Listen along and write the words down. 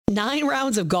9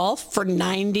 rounds of golf for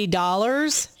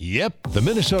 $90? Yep, the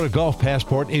Minnesota Golf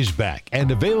Passport is back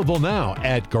and available now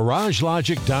at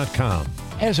GarageLogic.com.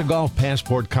 As a Golf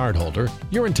Passport cardholder,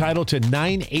 you're entitled to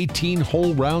 9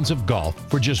 18-hole rounds of golf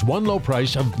for just one low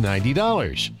price of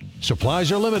 $90.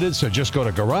 Supplies are limited, so just go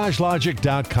to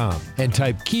GarageLogic.com and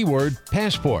type keyword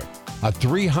passport. A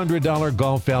 $300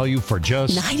 golf value for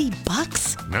just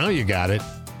 $90? Now you got it.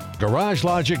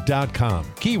 GarageLogic.com,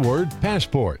 keyword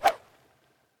passport.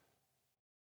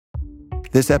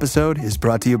 This episode is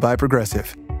brought to you by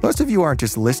Progressive. Most of you aren't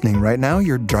just listening right now,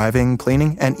 you're driving,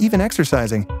 cleaning, and even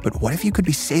exercising. But what if you could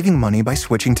be saving money by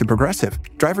switching to Progressive?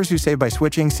 Drivers who save by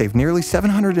switching save nearly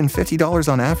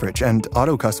 $750 on average, and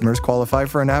auto customers qualify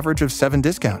for an average of 7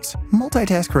 discounts.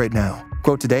 Multitask right now.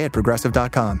 Quote today at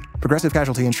Progressive.com. Progressive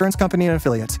Casualty Insurance Company and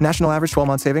Affiliates. National average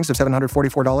 12-month savings of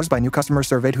 $744 by new customers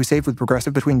surveyed who saved with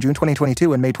Progressive between June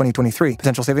 2022 and May 2023.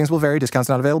 Potential savings will vary. Discounts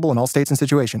not available in all states and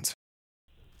situations.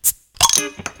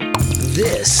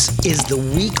 This is the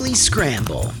Weekly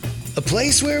Scramble, a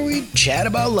place where we chat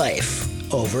about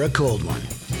life over a cold one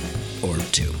or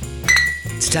two.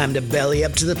 It's time to belly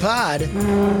up to the pod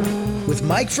with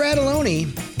Mike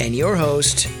Fratelloni and your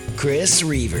host, Chris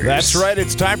Reavers. That's right.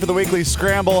 It's time for the Weekly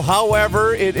Scramble.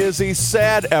 However, it is a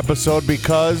sad episode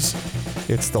because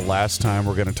it's the last time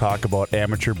we're going to talk about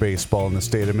amateur baseball in the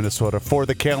state of Minnesota for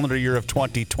the calendar year of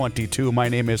 2022. My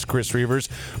name is Chris Reavers.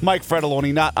 Mike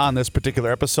Fratelloni not on this particular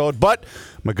episode, but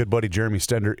my good buddy Jeremy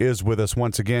Stender is with us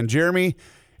once again. Jeremy,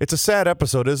 it's a sad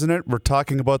episode, isn't it? We're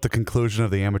talking about the conclusion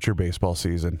of the amateur baseball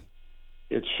season.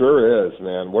 It sure is,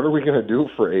 man. What are we going to do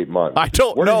for 8 months? I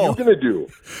don't know. What are you going to do?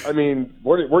 I mean,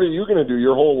 what are you going to do?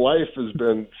 Your whole life has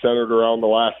been centered around the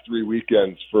last 3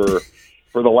 weekends for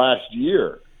the last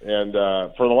year. And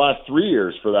for the last 3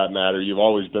 years, for that matter, you've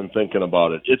always been thinking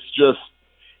about it. It's just,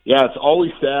 it's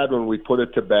always sad when we put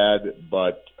it to bed.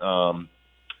 But,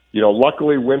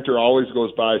 luckily winter always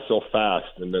goes by so fast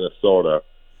in Minnesota.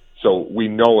 So we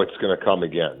know it's going to come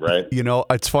again, right? You know,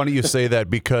 it's funny you say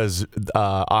that because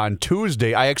on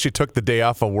Tuesday, I actually took the day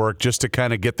off of work just to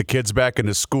kind of get the kids back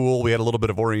into school. We had a little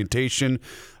bit of orientation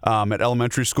at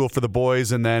elementary school for the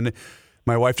boys. And then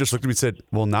my wife just looked at me and said,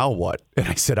 well, now what? And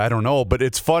I said, I don't know. But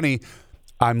it's funny.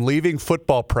 I'm leaving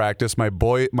football practice. My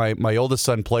oldest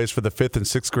son plays for the 5th and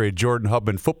 6th grade Jordan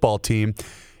Hubman football team.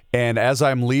 And as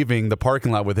I'm leaving the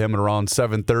parking lot with him at around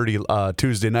 7:30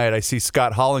 Tuesday night, I see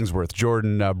Scott Hollingsworth,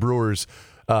 Jordan Brewer's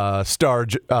star,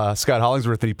 Scott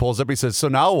Hollingsworth, and he pulls up. He says, so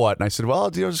now what? And I said, well,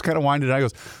 just kind of winded down. He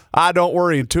goes, don't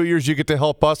worry. In 2 years, you get to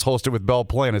help us host it with Bell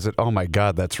Plain. I said, oh, my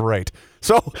God, that's right.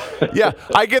 So, yeah,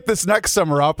 I get this next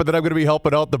summer off, but then I'm going to be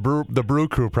helping out the Brew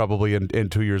Crew probably in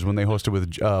 2 years when they host it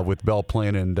with Bell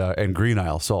Plain and Green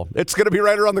Isle. So it's going to be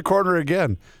right around the corner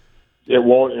again. It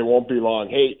won't be long.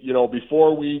 Hey,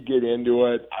 before we get into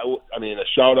it, I mean, a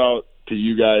shout out to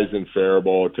you guys in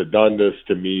Faribault, to Dundas,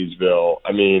 to Meadville.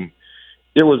 I mean,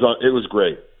 it was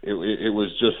great. It was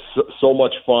just so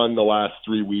much fun the last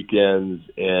 3 weekends,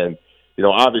 and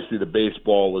obviously the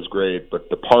baseball was great, but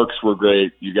the parks were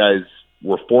great. You guys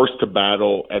were forced to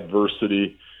battle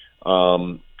adversity,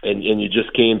 and you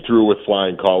just came through with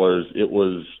flying colors. It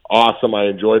was awesome. I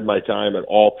enjoyed my time at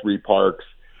all 3 parks.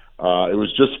 It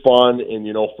was just fun, and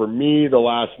for me, the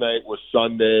last night was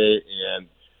Sunday, and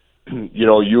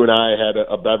you and I had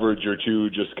a beverage or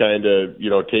two, just kind of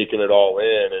taking it all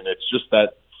in, and it's just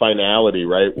that finality,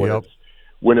 right?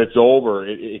 When it's over,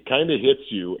 it kind of hits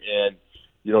you, and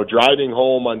driving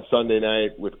home on Sunday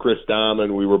night with Chris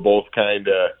Dahman, we were both kind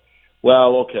of,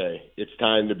 well, okay, it's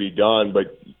time to be done,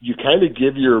 but you kind of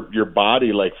give your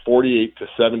body like 48 to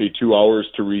 72 hours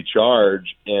to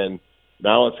recharge, and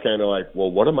now it's kind of like,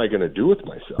 well, what am I going to do with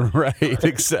myself? Right,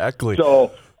 exactly.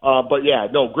 So, but yeah,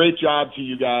 no, great job to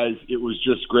you guys. It was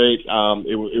just great.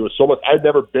 It was so much. I'd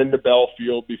never been to Bell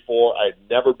Field before. I'd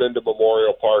never been to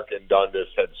Memorial Park in Dundas.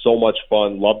 Had so much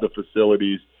fun. Loved the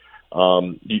facilities.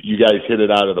 You guys hit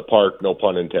it out of the park, no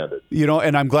pun intended.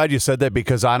 And I'm glad you said that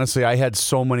because honestly, I had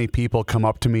so many people come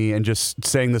up to me and just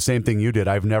saying the same thing you did.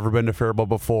 I've never been to Faribault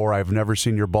before. I've never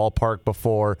seen your ballpark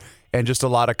before. And just a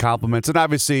lot of compliments. And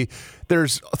obviously,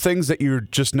 there's things that you're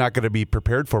just not going to be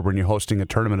prepared for when you're hosting a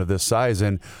tournament of this size.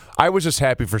 And I was just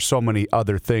happy for so many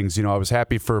other things. I was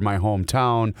happy for my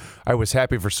hometown. I was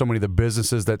happy for so many of the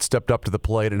businesses that stepped up to the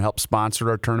plate and helped sponsor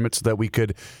our tournament so that we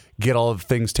could get all of the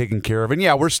things taken care of. And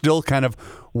yeah, we're still kind of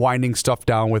winding stuff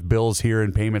down with bills here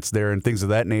and payments there and things of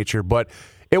that nature. But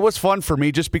It was fun for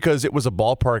me just because it was a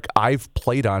ballpark I've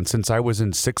played on since I was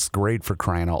in 6th grade, for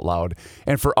crying out loud.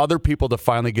 And for other people to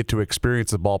finally get to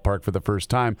experience the ballpark for the first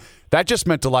time, that just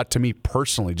meant a lot to me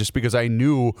personally, just because I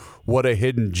knew what a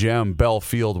hidden gem Bell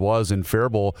Field was in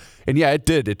Faribault. And yeah, it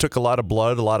did. It took a lot of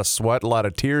blood, a lot of sweat, a lot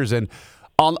of tears. And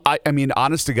I mean,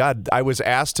 honest to God, I was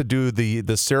asked to do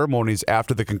the ceremonies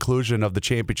after the conclusion of the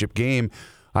championship game,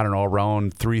 I don't know,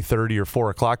 around 3:30 or 4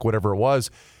 o'clock, whatever it was.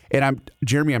 And I'm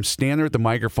standing there at the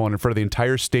microphone in front of the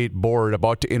entire state board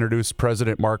about to introduce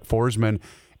President Mark Forsman,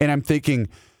 and I'm thinking,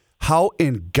 how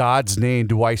in God's name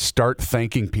do I start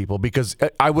thanking people? Because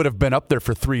I would have been up there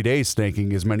for 3 days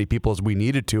thanking as many people as we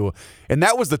needed to. And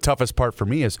that was the toughest part for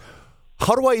me, is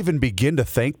how do I even begin to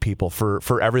thank people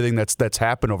for everything that's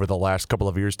happened over the last couple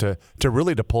of years to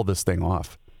really pull this thing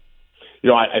off?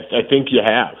 I think you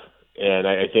have. And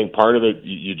I think part of it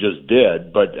you just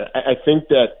did. But I think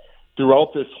that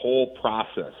throughout this whole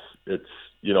process, it's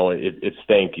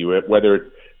thank you. Whether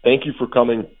it's thank you for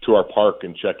coming to our park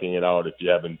and checking it out if you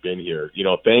haven't been here.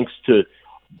 Thanks to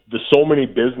the so many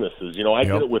businesses. I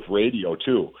did it with radio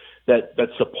too that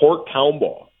support town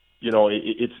ball.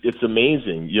 It's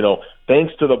amazing.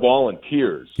 Thanks to the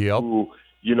volunteers who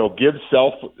give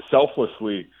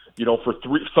selflessly.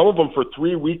 Some of them for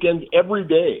 3 weekends every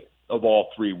day of all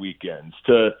 3 weekends,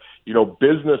 to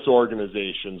business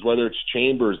organizations, whether it's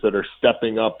chambers that are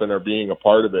stepping up and are being a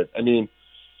part of it. I mean,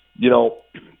 you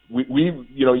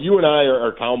and I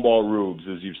are town ball rubes,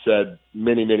 as you've said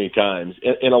many, many times,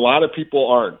 and a lot of people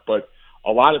aren't, but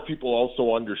a lot of people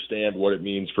also understand what it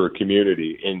means for a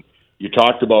community. And you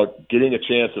talked about getting a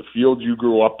chance, a field you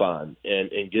grew up on,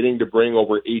 and getting to bring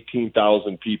over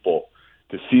 18,000 people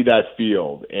to see that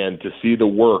field and to see the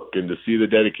work and to see the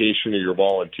dedication of your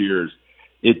volunteers.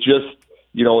 It just,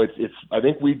 I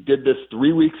think we did this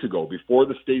 3 weeks ago before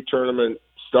the state tournament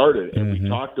started, and we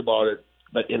talked about it,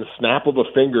 but in a snap of a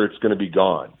finger, it's going to be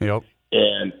gone. Yep.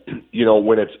 And,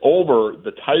 when it's over,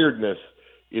 the tiredness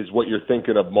is what you're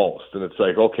thinking of most. And it's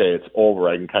like, okay, it's over.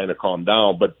 I can kind of calm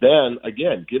down. But then,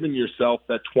 again, giving yourself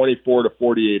that 24 to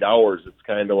 48 hours, it's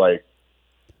kind of like,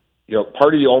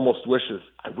 part of you almost wishes,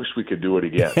 I wish we could do it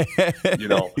again,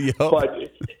 Yep. But,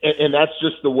 and that's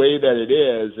just the way that it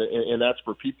is. And that's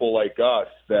for people like us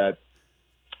that,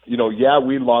 yeah,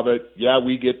 we love it. Yeah,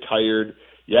 we get tired.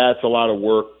 Yeah, it's a lot of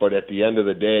work. But at the end of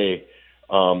the day,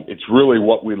 it's really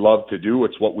what we love to do.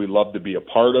 It's what we love to be a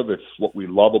part of. It's what we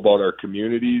love about our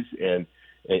communities, and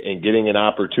getting an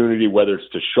opportunity, whether it's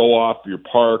to show off your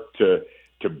park, to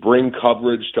bring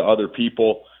coverage to other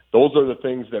people. Those are the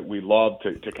things that we love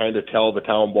to kind of tell the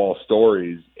town ball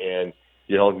stories. And,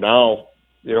 now,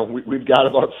 we've got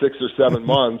about 6 or 7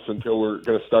 months until we're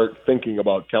going to start thinking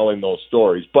about telling those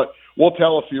stories. But we'll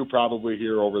tell a few probably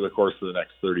here over the course of the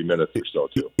next 30 minutes or so,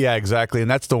 too. Yeah, exactly.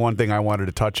 And that's the one thing I wanted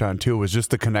to touch on, too, was just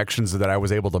the connections that I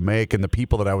was able to make and the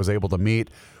people that I was able to meet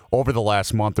over the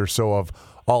last month or so of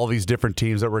all these different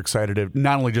teams that were excited to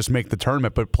not only just make the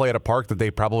tournament, but play at a park that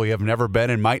they probably have never been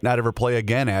and might not ever play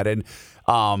again at. And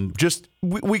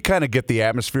we kind of get the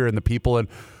atmosphere and the people. And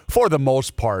for the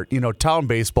most part, town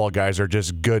baseball guys are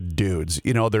just good dudes.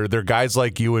 They're guys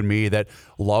like you and me that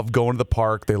love going to the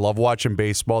park. They love watching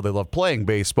baseball. They love playing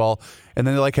baseball. And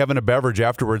then they like having a beverage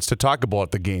afterwards to talk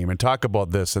about the game and talk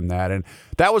about this and that. And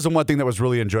that was the one thing that was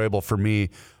really enjoyable for me.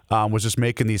 Was just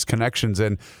making these connections.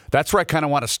 And that's where I kind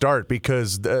of want to start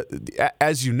because,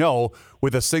 as you know,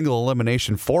 with a single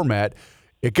elimination format,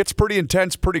 it gets pretty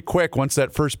intense pretty quick once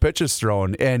that first pitch is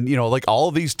thrown. And, like all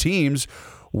of these teams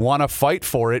want to fight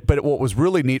for it. But what was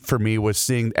really neat for me was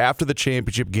seeing after the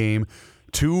championship game,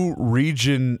 two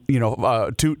region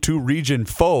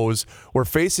foes were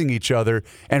facing each other.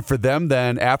 And for them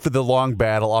then, after the long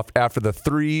battle, after the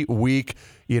 3-week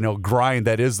grind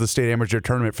that is the state amateur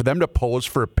tournament, for them to pose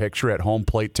for a picture at home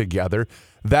plate together,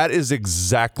 that is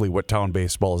exactly what town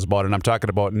baseball is about. And I'm talking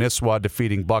about Nisswa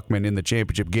defeating Buckman in the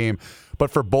championship game.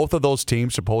 But for both of those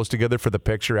teams to pose together for the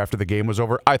picture after the game was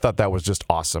over, I thought that was just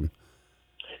awesome.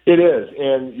 It is.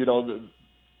 And,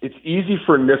 it's easy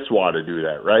for Nisswa to do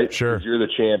that, right? Sure. Because you're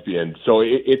the champion. So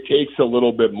it takes a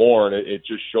little bit more, and it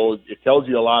just shows, it tells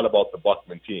you a lot about the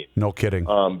Buckman team. No kidding.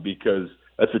 Because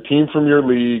that's a team from your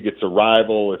league. It's a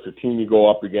rival. It's a team you go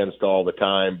up against all the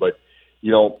time. But,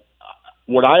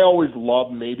 what I always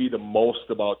love maybe the most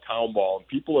about town ball, and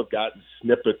people have gotten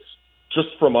snippets just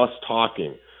from us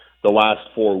talking the last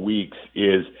 4 weeks,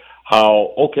 is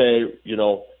how, okay,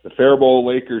 the Faribault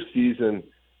Lakers season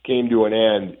came to an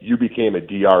end, you became a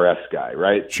DRS guy,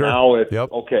 right? Sure. Now it's,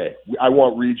 okay, I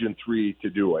want Region 3 to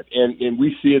do it. And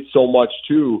we see it so much,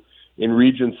 too, in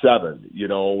Region 7,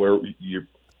 where you're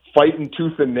fighting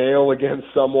tooth and nail against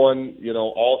someone,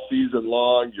 all season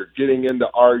long. You're getting into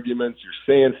arguments.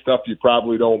 You're saying stuff you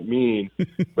probably don't mean.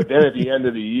 But then at the end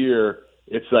of the year,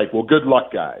 it's like, well, good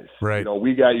luck, guys. Right.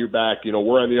 We got your back.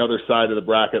 We're on the other side of the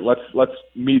bracket. Let's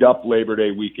meet up Labor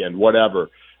Day weekend, whatever.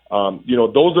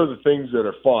 Those are the things that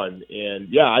are fun. And,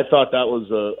 yeah, I thought that was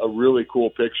a really cool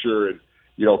picture. And,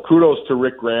 kudos to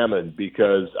Rick Grammond,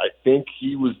 because I think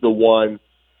he was the one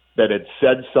that had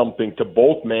said something to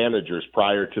both managers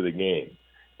prior to the game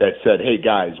that said, hey,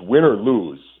 guys, win or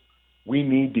lose, we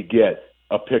need to get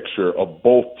a picture of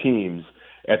both teams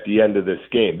at the end of this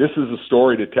game. This is a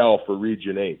story to tell for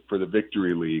Region 8, for the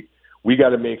Victory League. We got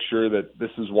to make sure that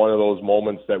this is one of those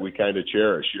moments that we kind of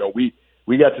cherish.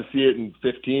 We got to see it in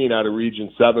 15 out of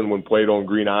Region 7 when Plato and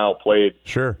Green Isle played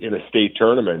in a state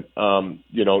tournament.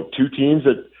 Two teams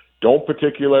that don't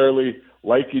particularly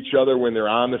like each other when they're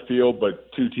on the field,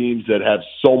 but two teams that have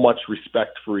so much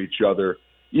respect for each other,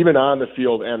 even on the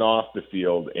field and off the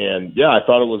field. And, yeah, I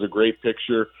thought it was a great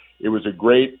picture. It was a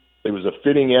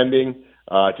fitting ending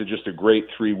to just a great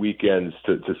 3 weekends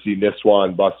to see Nisswa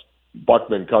and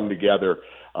Buckman come together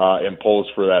and pose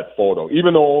for that photo.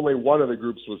 Even though only one of the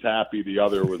groups was happy, the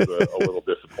other was a little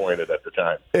disappointed at the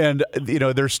time. And,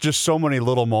 there's just so many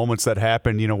little moments that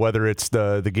happen, whether it's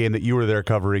the game that you were there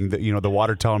covering, the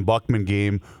Watertown-Buckman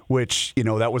game, which,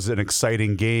 that was an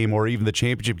exciting game, or even the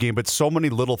championship game. But so many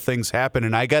little things happen,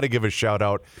 and I got to give a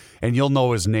shout-out, and you'll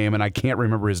know his name, and I can't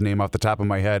remember his name off the top of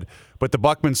my head, but the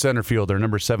Buckman center fielder,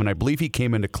 number 7, I believe he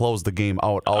came in to close the game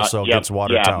out also against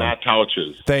Watertown. Yeah, Matt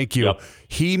Couches. Thank you. Yep.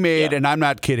 He made, and I'm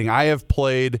not kidding, I have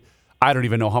played, I don't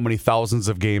even know how many thousands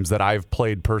of games that I've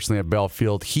played personally at Bell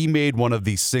Field. He made one of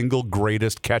the single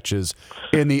greatest catches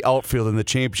in the outfield in the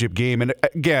championship game. And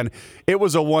again, it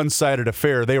was a one-sided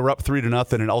affair. They were up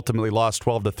 3-0 and ultimately lost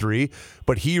 12-3.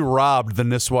 But he robbed the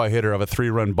Nisswa hitter of a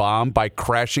 3-run bomb by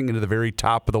crashing into the very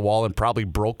top of the wall and probably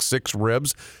broke 6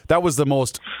 ribs. That was the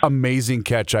most amazing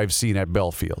catch I've seen at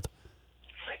Bell Field.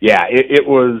 Yeah, it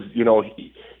was,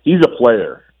 he's a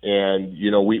player. And,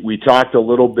 we talked a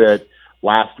little bit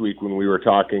last week when we were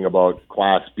talking about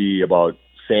Class B, about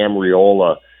Sam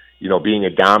Riola, being a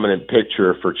dominant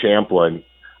pitcher for Champlin,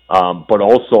 but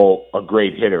also a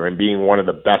great hitter and being one of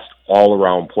the best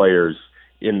all-around players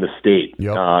in the state,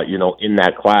 yep. In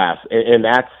that class. And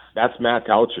that's Matt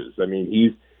Couches. I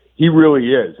mean, he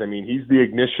really is. I mean, he's the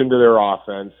ignition to their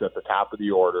offense at the top of the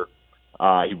order.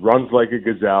 He runs like a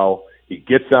gazelle. He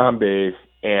gets on base,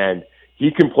 and he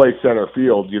can play center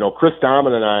field. Chris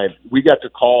Dahman and I, we got to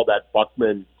call that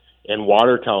Buckman and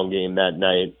Watertown game that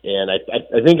night, and I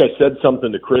think I said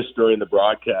something to Chris during the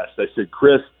broadcast. I said,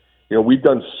 Chris, we've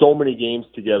done so many games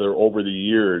together over the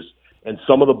years, and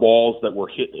some of the balls that were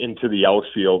hit into the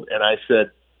outfield, and I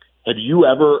said, have you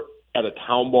ever at a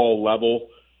town ball level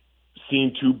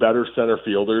seen two better center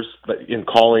fielders in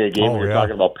calling a game? We're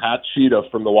talking about Pat Cheetah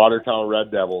from the Watertown Red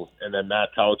Devils and then Matt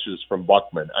Couches from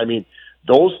Buckman. I mean,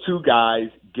 those two guys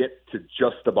get to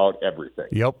just about everything.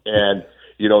 Yep. And,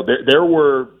 there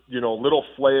were, little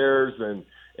flares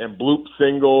and bloop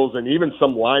singles and even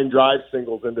some line drive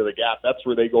singles into the gap. That's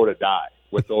where they go to die,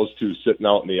 with those two sitting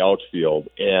out in the outfield.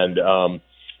 And,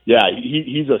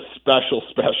 he's a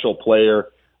special player.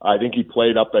 I think he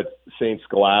played up at St.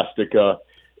 Scholastica.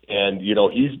 And,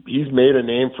 he's made a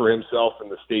name for himself in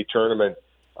the state tournament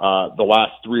the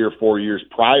last 3 or 4 years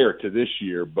prior to this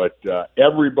year. But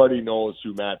everybody knows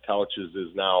who Matt Couches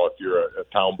is now if you're a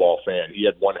town ball fan. He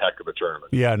had one heck of a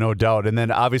tournament. Yeah, no doubt. And then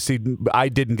obviously I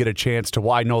didn't get a chance to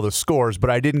 – I know the scores,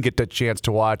 but I didn't get the chance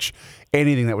to watch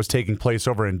anything that was taking place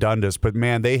over in Dundas. But,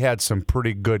 man, they had some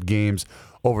pretty good games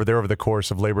over there over the course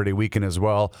of Labor Day weekend as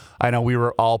well. I know we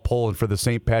were all pulling for the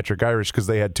St. Patrick Irish because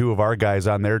they had 2 of our guys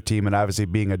on their team, and obviously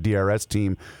being a DRS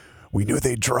team, we knew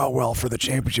they'd draw well for the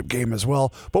championship game as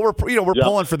well. But we're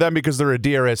pulling for them because they're a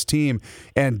DRS team,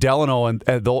 and Delano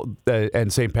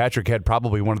and St. Patrick had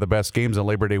probably one of the best games on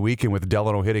Labor Day weekend, with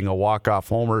Delano hitting a walk-off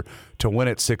homer to win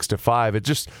it 6-5. It's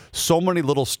just so many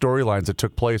little storylines that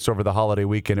took place over the holiday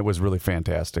weekend. It was really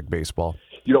fantastic baseball.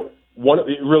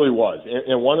 It really was.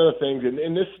 And one of the things,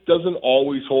 and this doesn't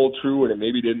always hold true, and it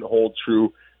maybe didn't hold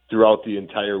true throughout the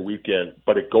entire weekend,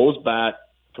 but it goes back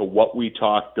to what we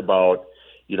talked about.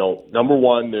 Number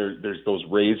one, there's those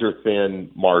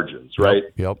razor-thin margins, right?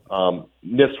 Yep.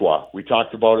 Nisswa, we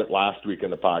talked about it last week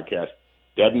in the podcast,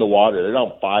 dead in the water. They're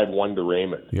down 5-1 to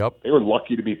Raymond. Yep. They were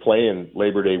lucky to be playing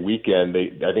Labor Day weekend.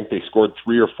 I think they scored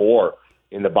 3 or 4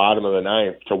 in the bottom of the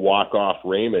 9th to walk off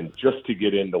Raymond just to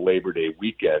get into Labor Day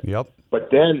weekend. Yep. But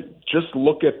then just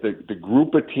look at the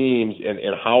group of teams and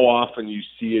how often you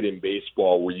see it in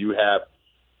baseball where you have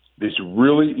this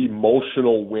really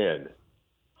emotional win.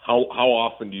 how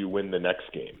often do you win the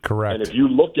next game? Correct. And if you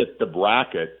look at the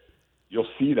bracket, you'll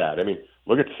see that. I mean,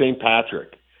 look at St.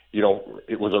 Patrick. You know,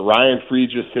 it was a Ryan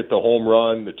Freegis hit the home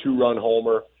run, the 2-run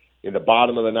homer in the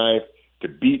bottom of the ninth to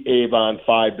beat Avon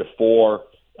 5-4.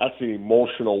 That's an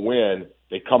emotional win.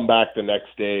 They come back the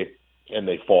next day and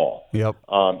they fall. Yep.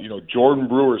 You know, Jordan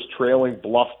Brewer's trailing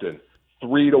Bluffton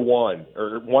 3-1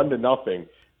 or 1-0.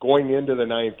 Going into the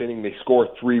ninth inning, they score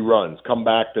 3 runs. Come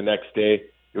back the next day,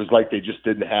 it was like they just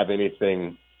didn't have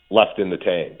anything left in the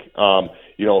tank.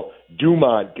 You know,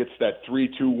 Dumont gets that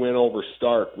 3-2 win over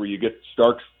Stark, where you get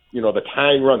Stark's, you know, the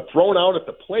tying run thrown out at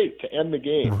the plate to end the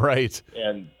game. Right.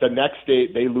 And the next day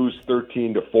they lose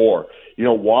 13-4. You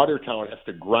know, Watertown has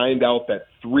to grind out that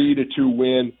 3-2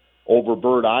 win over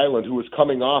Bird Island, who was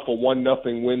coming off a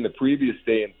 1-0 win the previous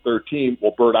day in 13.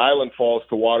 Well, Bird Island falls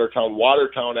to Watertown.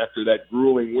 Watertown, after that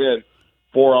grueling win,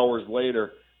 4 hours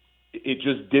later, it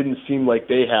just didn't seem like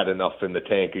they had enough in the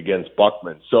tank against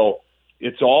Buckman. So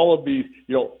it's all of these,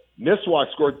 you know,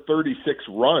 Nisswa scored 36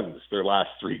 runs their last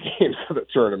 3 games of the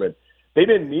tournament. They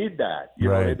didn't need that. You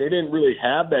know, they didn't really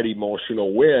have that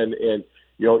emotional win. And,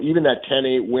 you know, even that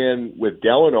 10-8 win with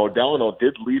Delano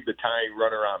did leave the tying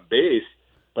runner on base,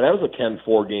 but that was a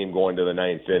 10-4 game going to the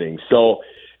ninth inning. So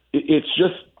it's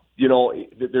just, you know,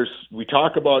 we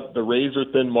talk about the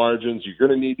razor-thin margins. You're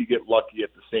going to need to get lucky at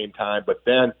the same time. But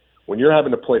then when you're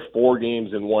having to play 4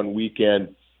 games in one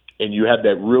weekend and you have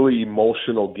that really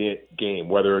emotional game,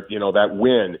 whether, you know, that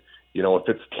win, you know, if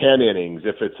it's 10 innings,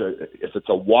 if it's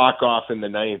a walk-off in the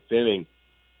ninth inning,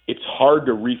 it's hard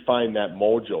to refine that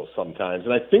mojo sometimes.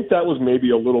 And I think that was maybe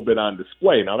a little bit on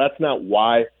display. Now, that's not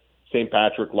why St.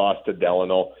 Patrick lost to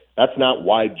Delano. That's not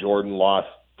why Jordan lost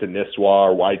to Nisswa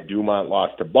or why Dumont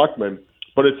lost to Buckman.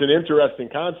 But it's an interesting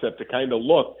concept to kind of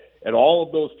look at all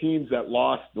of those teams that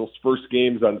lost those first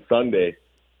games on Sunday,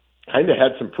 kind of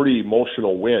had some pretty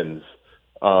emotional wins,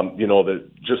 you know,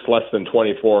 that just less than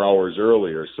 24 hours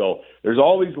earlier. So there's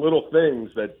all these little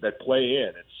things that play in.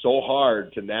 It's so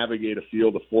hard to navigate a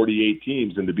field of 48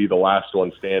 teams and to be the last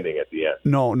one standing at the end.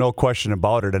 No question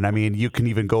about it. And I mean, you can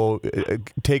even go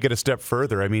take it a step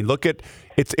further. I mean, look at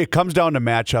it comes down to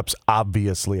matchups.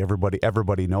 Obviously,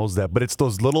 everybody knows that, but it's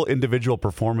those little individual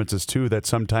performances too that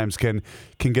sometimes can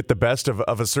get the best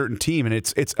of a certain team. And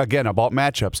it's again about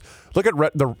matchups. Look at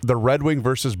the Red Wing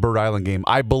versus Bird Island game.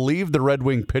 I believe the Red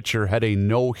Wing pitcher had a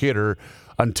no-hitter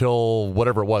until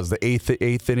whatever it was, the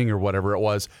eighth inning or whatever it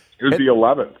was. It was the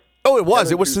 11th. Oh, it was.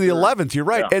 It was to the 11th. You're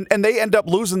right. Yeah. And they end up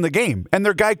losing the game. And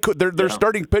their guy their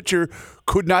starting pitcher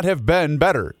could not have been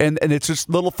better. And it's just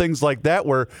little things like that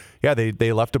where, yeah,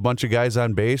 they left a bunch of guys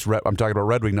on base. I'm talking about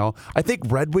Red Wing now. I think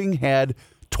Red Wing had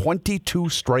 22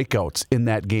 strikeouts in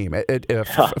that game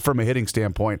from a hitting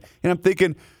standpoint. And I'm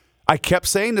thinking, I kept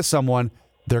saying to someone,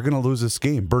 they're going to lose this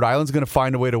game. Bird Island's going to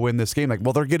find a way to win this game. Like,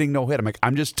 well, they're getting no hit. I'm like,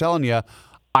 I'm just telling you,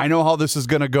 I know how this is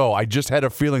going to go. I just had a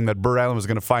feeling that Bird Island was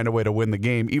going to find a way to win the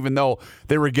game, even though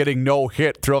they were getting no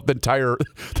hit throughout the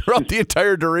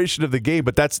entire duration of the game.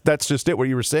 But that's just it. What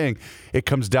you were saying, it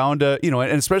comes down to, you know,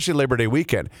 and especially Labor Day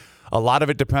weekend. A lot of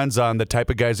it depends on the type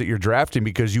of guys that you're drafting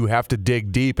because you have to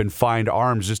dig deep and find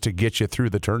arms just to get you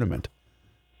through the tournament.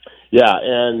 Yeah,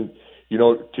 and you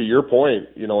know, to your point,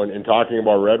 you know, in talking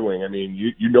about Red Wing, I mean,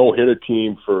 you know, hit a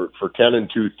team for 10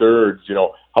 2/3. You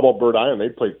know, how about Bird Island? They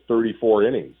played 34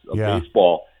 innings of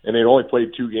baseball, and they'd only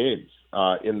played 2 games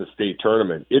in the state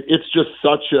tournament. It's just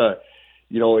such a,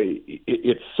 you know,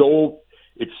 it's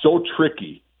so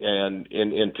tricky, and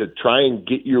to try and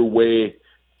get your way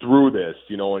through this,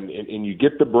 you know, and you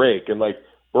get the break, and like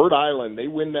Bird Island, they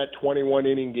win that 21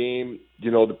 inning game,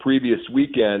 you know, the previous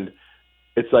weekend.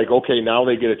 It's like, okay, now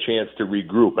they get a chance to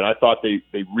regroup. And I thought they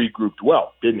regrouped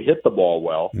well. Didn't hit the ball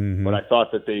well, but I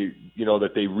thought that they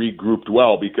regrouped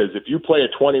well, because if you play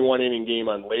a 21-inning game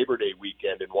on Labor Day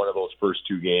weekend in one of those first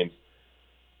 2 games,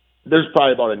 there's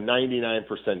probably about a 99%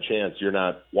 chance you're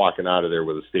not walking out of there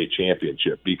with a state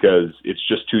championship, because it's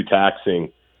just too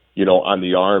taxing, you know, on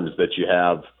the arms that you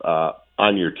have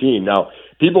on your team. Now,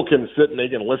 people can sit and they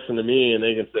can listen to me and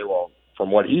they can say, well,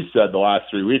 from what he said the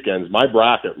last 3 weekends, my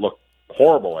bracket looked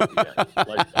horrible at the end,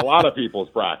 like a lot of people's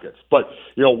brackets. But,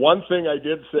 you know, one thing I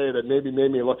did say that maybe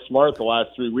made me look smart the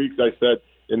last 3 weeks, I said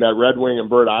in that Red Wing and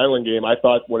Bird Island game, I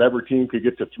thought whatever team could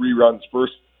get to 3 runs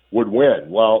first would win.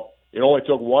 Well, it only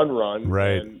took 1 run,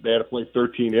 right, and they had to play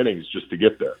 13 innings just to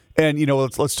get there. And, you know,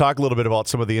 let's talk a little bit about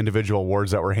some of the individual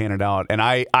awards that were handed out. And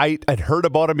I had heard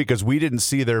about them because we didn't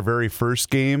see their very first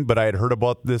game, but I had heard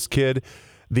about this kid.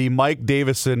 The Mike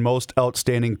Davison Most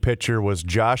Outstanding Pitcher was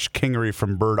Josh Kingery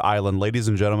from Bird Island. Ladies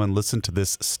and gentlemen, listen to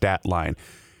this stat line.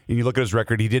 And you look at his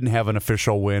record, he didn't have an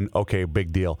official win. Okay,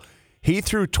 big deal. He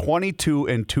threw 22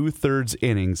 2/3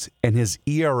 innings, and his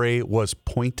ERA was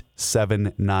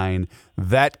 .79.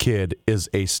 That kid is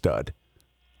a stud.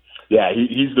 Yeah,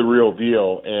 he's the real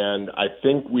deal. And I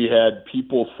think we had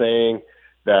people saying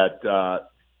that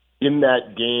in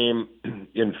that game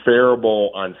in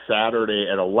Faribault on Saturday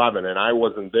at 11, and I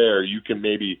wasn't there, you can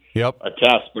maybe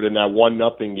attest, but in that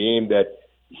 1-0 game that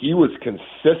he was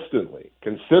consistently,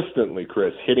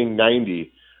 Chris, hitting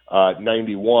 90,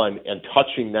 91, and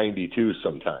touching 92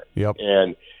 sometimes. Yep.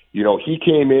 And, he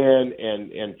came in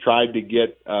and tried to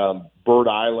get Bird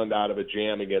Island out of a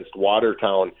jam against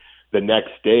Watertown the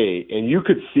next day, and you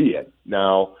could see it.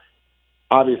 Now,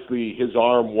 obviously, his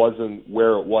arm wasn't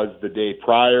where it was the day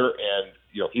prior, and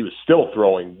he was still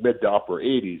throwing mid to upper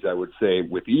 80s, I would say,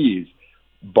 with ease.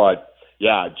 But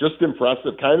yeah, just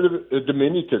impressive. Kind of a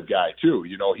diminutive guy too.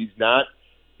 He's not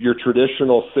your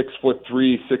traditional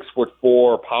 6'3",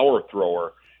 6'4" power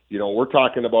thrower. We're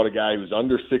talking about a guy who's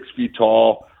under 6 feet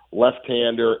tall,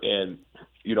 left-hander, and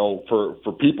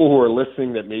for people who are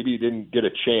listening that maybe didn't get a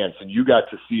chance, and you got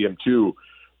to see him too.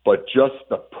 But just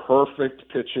the perfect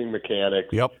pitching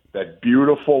mechanics, that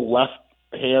beautiful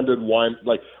left-handed one.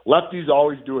 Like, lefties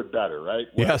always do it better, right?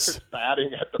 Yes.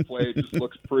 Batting at the plate just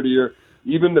looks prettier.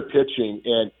 Even the pitching,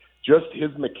 and just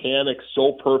his mechanics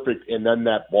so perfect, and then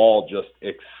that ball just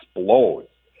explodes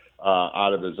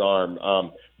out of his arm.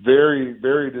 Very,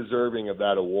 very deserving of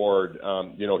that award.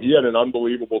 He had an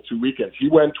unbelievable 2 weekends. He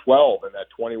went 12 in that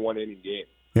 21-inning game.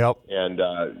 Yep. And,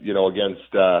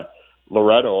 against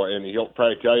Loretto, and he'll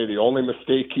probably tell you the only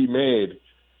mistake he made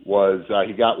was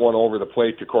he got one over the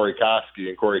plate to Corey Koski,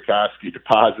 and Corey Koski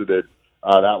deposited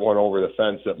that one over the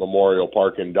fence at Memorial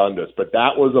Park in Dundas. But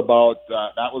that was about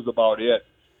it.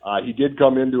 He did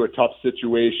come into a tough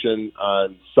situation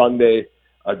on Sunday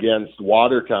against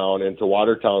Watertown, and to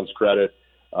Watertown's credit,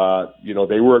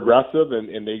 they were aggressive,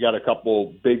 and they got a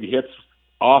couple big hits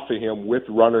off of him with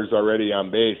runners already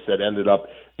on base that ended up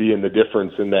being the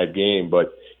difference in that game.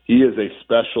 But he is a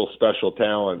special, special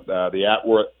talent.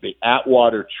 The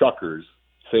Atwater Chuckers,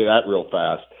 say that real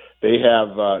fast. They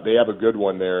have a good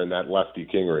one there in that lefty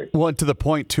Kingery. Well, to the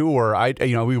point too, where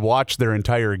we watched their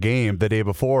entire game the day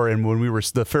before, and when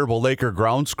the Faribault Laker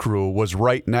grounds crew was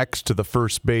right next to the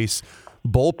first base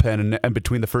bullpen and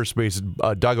between the first base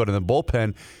dugout and the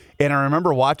bullpen, and I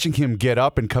remember watching him get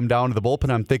up and come down to the bullpen.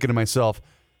 I'm thinking to myself,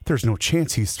 there's no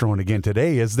chance he's throwing again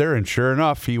today, is there? And sure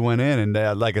enough, he went in,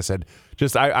 and like I said,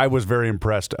 I was very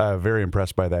impressed by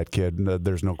that kid.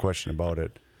 There's no question about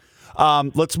it.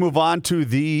 Let's move on to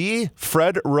the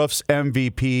Fred Roofs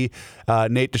MVP,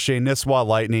 Nate Duchene, Nisswa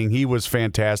Lightning. He was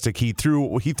fantastic. He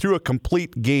threw a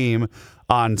complete game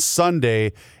on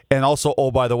Sunday, and also,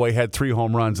 oh, by the way, had 3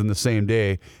 home runs in the same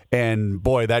day. And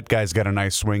boy, that guy's got a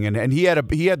nice swing. And he had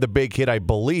the big hit, I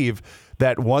believe,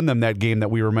 that won them that game that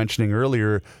we were mentioning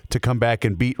earlier to come back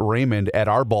and beat Raymond at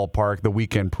our ballpark the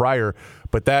weekend prior.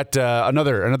 But that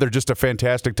another just a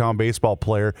fantastic town baseball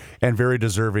player and very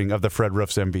deserving of the Fred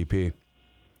Roofs MVP.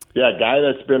 Yeah, a guy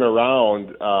that's been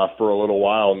around for a little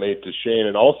while, Nate Duchene,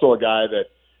 and also a guy that,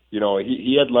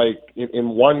 he had in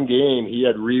one game, he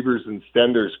had Reavers and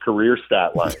Stender's career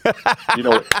stat line.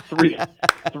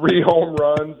 3 home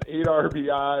runs, 8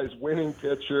 RBIs, winning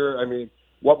pitcher. I mean,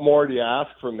 what more do you ask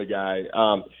from the guy?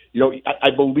 I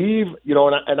believe,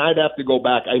 and I'd have to go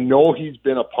back. I know he's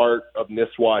been a part of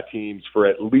Nisswa teams for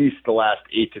at least the last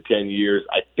 8 to 10 years.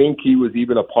 I think he was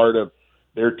even a part of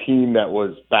their team that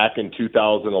was back in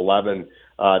 2011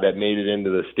 that made it into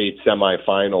the state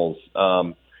semifinals.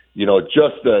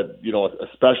 Just a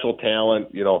special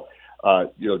talent.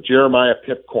 Jeremiah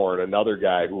Pipcorn, another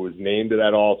guy who was named to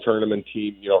that all-tournament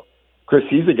team. Chris,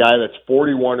 he's a guy that's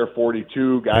 41 or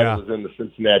 42, that was in the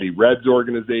Cincinnati Reds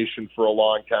organization for a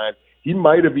long time. He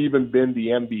might have even been the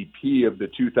MVP of the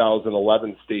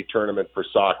 2011 state tournament for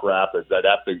Sauk Rapids. I'd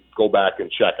have to go back and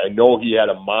check. I know he had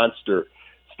a monster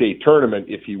state tournament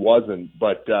if he wasn't.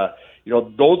 But,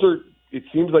 it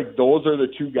seems like those are the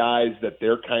 2 guys that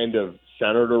they're kind of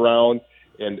centered around,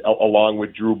 and along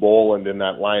with Drew Boland in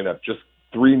that lineup. Just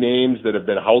 3 names that have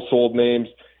been household names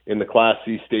in the Class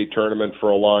C state tournament for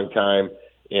a long time.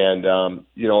 And,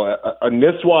 a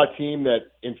Nisswa team that,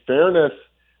 in fairness,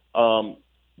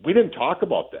 we didn't talk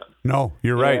about them. No,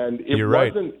 you're right. And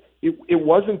it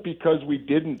wasn't because we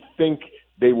didn't think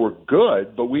they were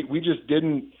good, but we just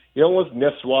didn't, it was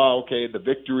Nisswa, okay, the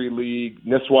Victory League.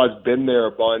 Nisswa's been there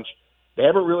a bunch. They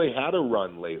haven't really had a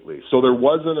run lately. So there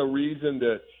wasn't a reason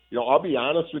to, I'll be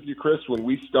honest with you, Chris, when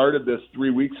we started this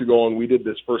 3 weeks ago and we did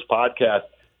this first podcast,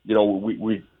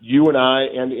 you and I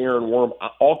and Aaron Worm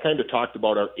all kind of talked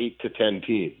about our 8 to 10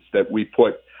 teams that we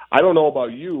put I don't know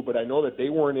about you, but I know that they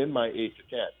weren't in my 8 to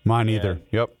 10. Mine either.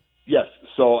 Yep. Yes.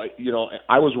 So,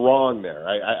 I was wrong there.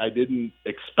 I didn't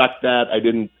expect that. I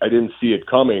didn't see it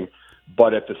coming.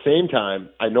 But at the same time,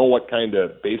 I know what kind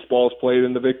of baseball is played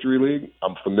in the Victory League.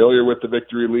 I'm familiar with the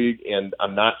Victory League, and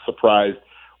I'm not surprised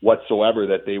whatsoever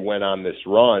that they went on this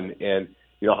run. And,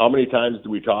 how many times do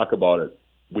we talk about it?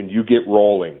 When you get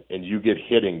rolling and you get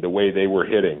hitting the way they were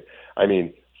hitting.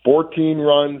 14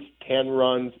 runs, 10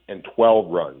 runs, and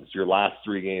 12 runs, your last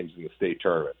 3 games in the state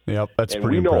tournament. Yep, that's and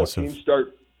pretty impressive.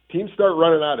 Teams start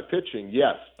running out of pitching,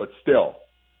 yes, but still,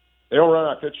 they don't run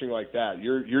out of pitching like that.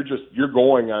 You're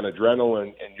going on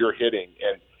adrenaline and you're hitting.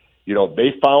 And,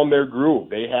 they found their groove.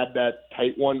 They had that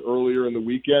tight one earlier in the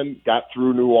weekend, got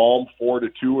through New Ulm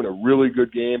 4-2 in a really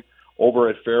good game over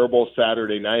at Faribault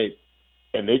Saturday night,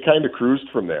 and they kind of cruised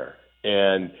from there.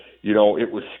 And,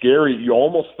 it was scary. You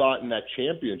almost thought in that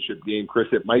championship game, Chris,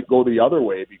 it might go the other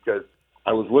way, because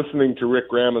I was listening to Rick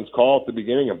Grammon's call at the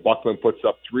beginning, and Buckman puts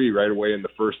up 3 right away in the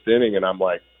first inning, and I'm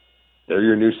like, they're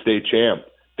your new state champ.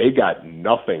 They got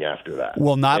nothing after that.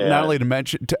 Well, not only to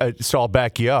mention, so I'll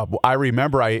back you up. I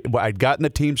remember I'd gotten the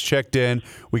teams checked in.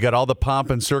 We got all the pomp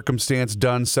and circumstance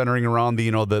done, centering around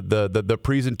the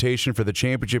presentation for the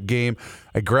championship game.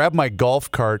 I grabbed my golf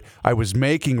cart. I was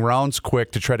making rounds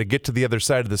quick to try to get to the other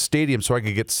side of the stadium so I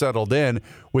could get settled in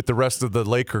with the rest of the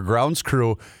Laker grounds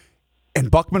crew. And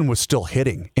Buckman was still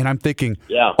hitting, and I'm thinking,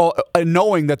 and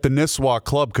knowing that the Nisswa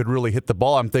club could really hit the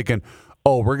ball, I'm thinking,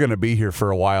 we're going to be here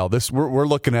for a while. We're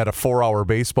looking at a 4-hour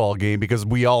baseball game, because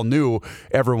we all knew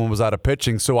everyone was out of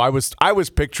pitching. So I was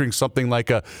picturing something like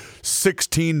a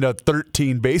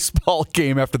 16-13 baseball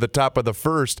game after the top of the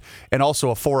first, and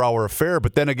also a 4-hour affair.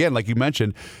 But then again, like you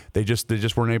mentioned, they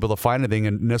just weren't able to find anything,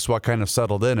 and Nisswa kind of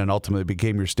settled in and ultimately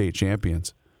became your state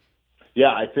champions.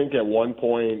 Yeah, I think at one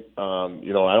point, I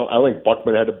think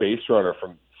Buckman had a base runner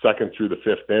from second through the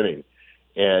 5th inning,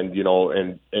 and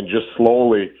and just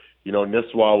slowly.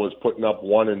 Nisswa was putting up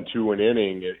 1 and 2 an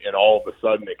inning, and all of a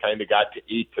sudden it kind of got to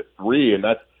 8-3, and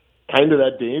that's kind of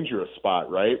that dangerous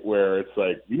spot, right, where it's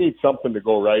like you need something to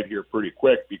go right here pretty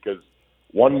quick, because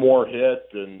one more hit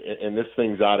and this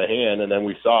thing's out of hand. And then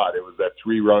we saw it. It was that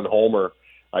 3-run homer,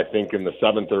 I think, in the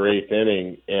 7th or 8th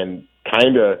inning, and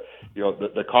kind of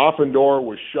the coffin door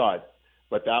was shut,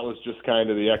 but that was just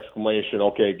kind of the exclamation,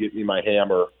 okay, get me my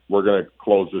hammer, we're going to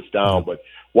close this down. But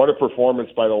what a performance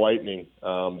by the Lightning.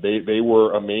 They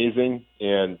were amazing,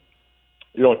 and,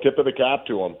 tip of the cap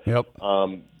to them. Yep.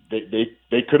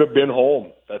 They could have been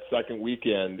home that second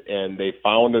weekend, and they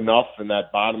found enough in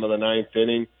that bottom of the 9th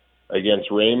inning against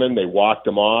Raymond. They walked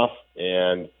them off,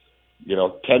 and,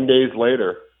 10 days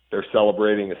later, they're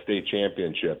celebrating a state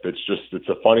championship. It's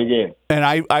a funny game. And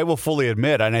I will fully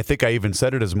admit, and I think I even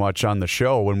said it as much on the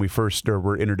show when we first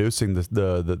were introducing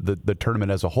the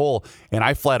tournament as a whole, and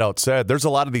I flat out said, there's a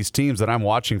lot of these teams that I'm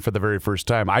watching for the very first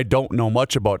time. I don't know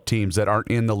much about teams that aren't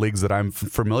in the leagues that I'm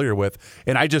familiar with,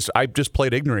 and I just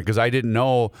played ignorant because I didn't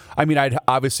know. I mean, I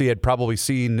obviously had probably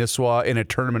seen Nisswa in a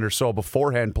tournament or so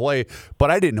beforehand play, but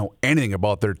I didn't know anything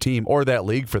about their team or that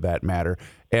league for that matter.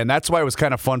 And that's why it was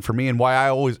kind of fun for me, and why I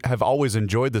always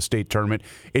enjoyed the state tournament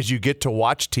is you get to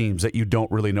watch teams that you don't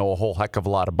really know a whole heck of a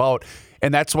lot about.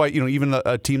 And that's why, even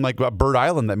a team like Bird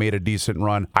Island that made a decent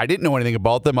run, I didn't know anything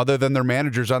about them other than their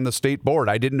managers on the state board.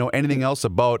 I didn't know anything else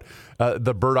about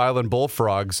the Bird Island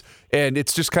Bullfrogs. And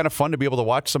it's just kind of fun to be able to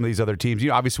watch some of these other teams.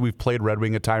 Obviously we've played Red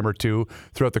Wing a time or two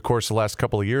throughout the course of the last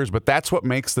couple of years, but that's what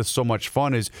makes this so much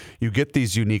fun is you get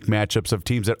these unique matchups of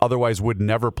teams that otherwise would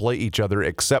never play each other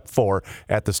except for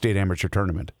at the state amateur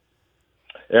tournament.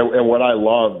 And what I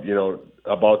love,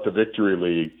 about the Victory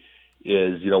League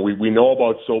is, we know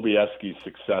about Sobieski's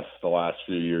success the last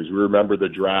few years. We remember the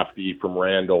draftee from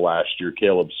Randall last year,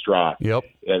 Caleb Strock, yep,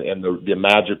 and the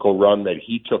magical run that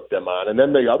he took them on. And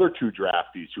then the other 2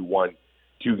 draftees who won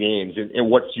 2 games. And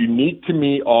what's unique to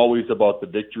me always about the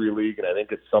Victory League, and I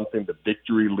think it's something the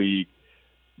Victory League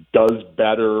does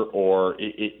better, or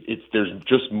there's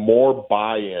just more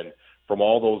buy-in from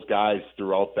all those guys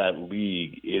throughout that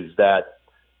league, is that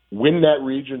when that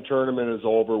region tournament is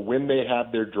over, when they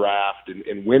have their draft,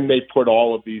 and when they put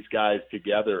all of these guys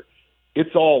together,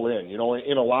 it's all in. In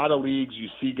a lot of leagues, you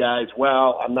see guys,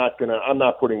 well, I'm not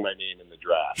putting my name in the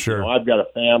draft. Sure. I've got a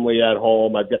family at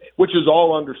home. Which is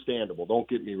all understandable. Don't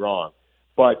get me wrong,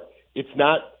 but it's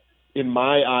not, in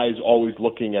my eyes, always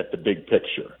looking at the big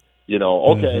picture.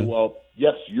 Okay, well,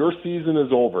 yes, your season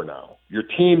is over now. Your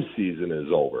team's season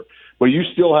is over. But you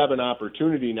still have an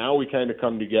opportunity. Now we kind of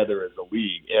come together as a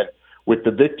league. And with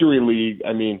the Victory League,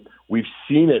 I mean, we've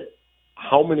seen it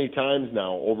how many times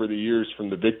now over the years from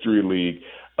the Victory League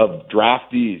of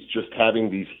draftees just having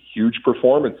these huge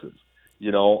performances.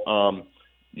 The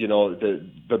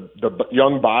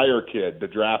young Buyer kid, the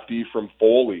draftee from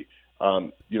Foley.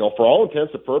 For all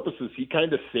intents and purposes, he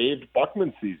kind of saved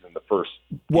Buckman's season the first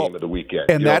game of the weekend.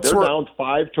 And they're that's where, down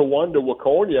 5-1 to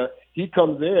Waconia. He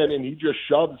comes in and he just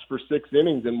shoves for 6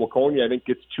 innings, and Waconia, I think,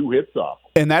 gets 2 hits off.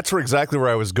 And that's exactly where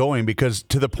I was going, because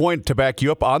to the point, to back you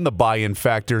up on the buy-in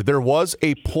factor, there was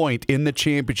a point in the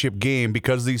championship game,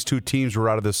 because these two teams were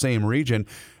out of the same region,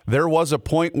 there was a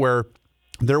point where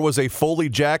there was a Foley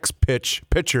Jacks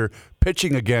pitcher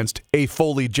pitching against a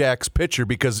Foley Jacks pitcher,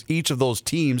 because each of those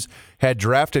teams had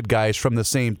drafted guys from the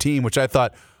same team, which I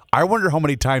thought, I wonder how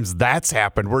many times that's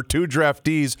happened, where 2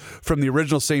 draftees from the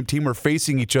original same team were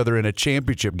facing each other in a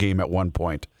championship game at one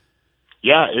point.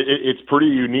 Yeah, it's pretty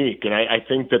unique, and I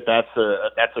think that's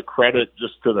a credit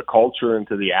just to the culture and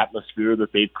to the atmosphere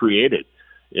that they've created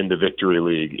in the Victory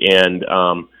League. And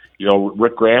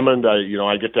Rick Grammond,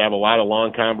 I get to have a lot of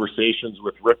long conversations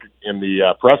with Rick in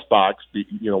the press box,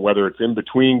 whether it's in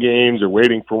between games or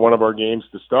waiting for one of our games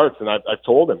to start. And I've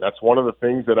told him that's one of the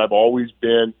things that I've always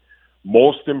been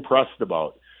most impressed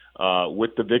about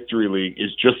with the Victory League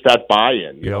is just that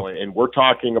buy-in. And we're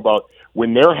talking about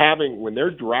when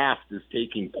their draft is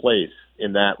taking place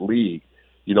in that league,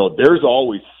 there's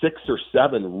always 6 or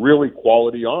 7 really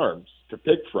quality arms to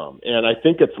pick from. And I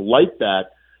think it's like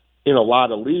that in a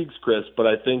lot of leagues, Chris, but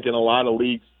I think in a lot of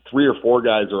leagues, 3 or 4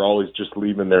 guys are always just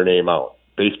leaving their name out.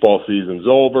 Baseball season's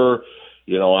over.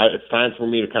 It's time for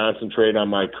me to concentrate on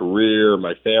my career,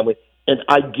 my family. And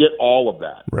I get all of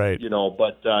that. Right.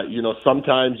 But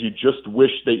sometimes you just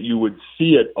wish that you would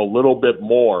see it a little bit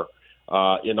more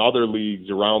in other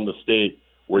leagues around the state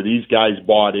where these guys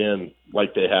bought in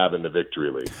like they have in the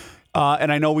Victory League.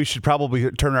 And I know we should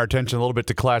probably turn our attention a little bit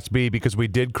to Class B, because we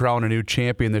did crown a new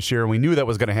champion this year, and we knew that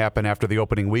was going to happen after the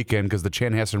opening weekend, because the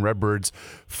Chanhassen Redbirds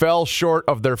fell short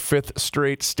of their 5th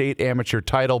straight state amateur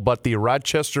title, but the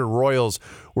Rochester Royals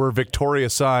were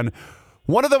victorious on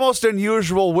one of the most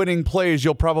unusual winning plays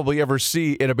you'll probably ever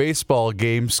see in a baseball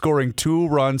game, scoring 2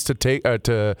 runs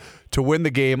to win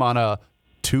the game on a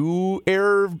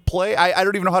 2-error play. I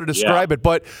don't even know how to describe it,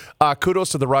 but kudos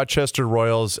to the Rochester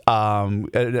Royals.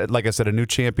 Like I said, a new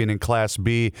champion in Class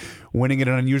B, winning in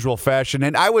an unusual fashion.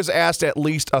 And I was asked at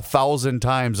least 1,000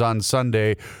 times on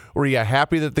Sunday, were you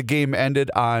happy that the game ended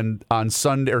on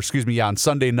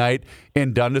Sunday night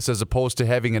in Dundas, as opposed to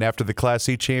having it after the Class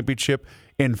C championship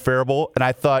in Faribault? And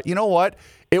I thought, you know what?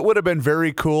 It would have been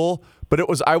very cool, but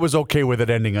I was okay with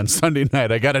it ending on Sunday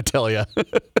night, I got to tell you.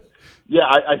 Yeah,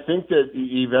 I think that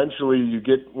eventually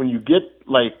when you get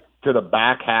like to the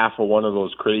back half of one of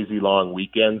those crazy long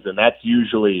weekends, and that's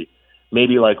usually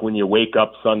maybe like when you wake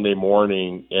up Sunday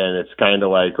morning and it's kind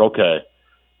of like, okay,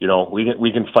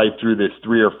 we can fight through this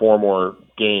 3 or 4 more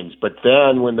games. But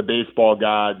then when the baseball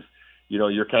gods,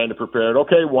 you're kind of prepared,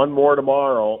 okay, 1 more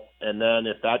tomorrow. And then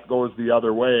if that goes the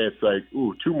other way, it's like,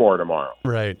 2 more tomorrow.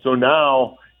 Right. So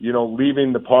now,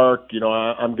 leaving the park,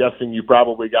 I'm guessing you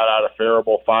probably got out of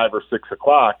Faribault 5 or 6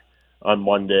 o'clock on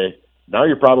Monday. Now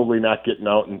you're probably not getting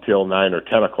out until 9 or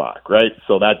 10 o'clock, right?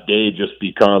 So that day just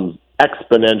becomes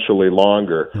exponentially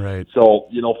longer. Right. So,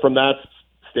 from that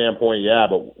standpoint, yeah,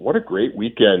 but what a great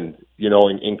weekend,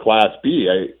 in Class B.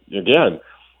 Again,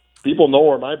 people know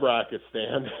where my brackets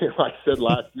stand. Like I said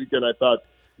last weekend, I thought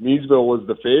Meadville was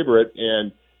the favorite,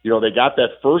 and, they got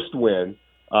that first win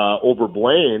over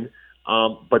Blaine.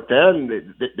 But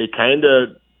then they kind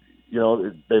of,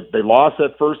 they lost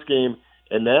that first game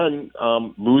and then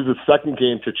lose the second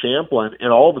game to Champlin,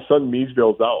 and all of a sudden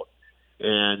Meadville's out.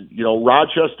 And,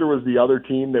 Rochester was the other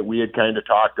team that we had kind of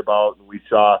talked about, and we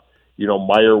saw,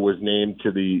 Meyer was named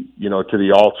to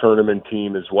the all-tournament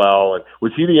team as well. And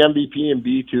was he the MVP in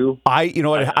B too?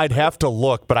 I'd have to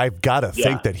look, but I've got to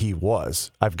think that he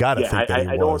was. I've got to think that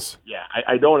he was.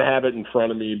 I don't have it in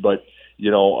front of me, but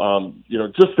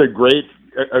just a great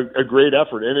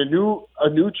effort, and a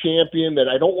new champion that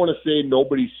I don't want to say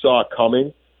nobody saw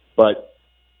coming, but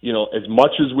as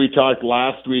much as we talked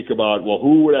last week about, well,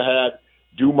 who would have had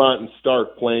Dumont and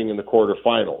Stark playing in the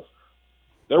quarterfinals,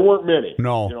 there weren't many.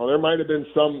 No, there might have been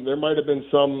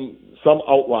some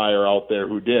outlier out there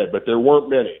who did, but there weren't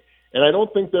many. And I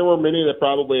don't think there were many that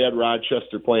probably had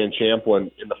Rochester playing Champlin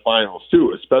in the finals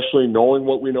too, especially knowing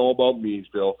what we know about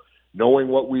Meadville, knowing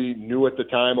what we knew at the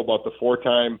time about the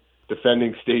 4-time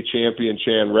defending state champion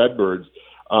Chan Redbirds.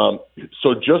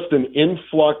 So just an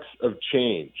influx of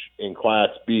change in Class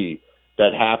B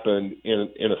that happened in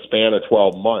a span of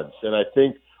 12 months. And I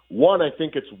think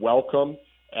it's welcome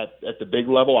at the big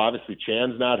level. Obviously,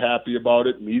 Chan's not happy about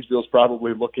it. Meadville's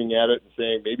probably looking at it and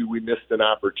saying maybe we missed an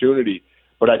opportunity.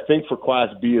 But I think for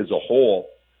Class B as a whole,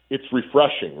 it's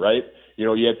refreshing, right? You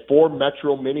know, you had 4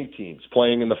 Metro mini teams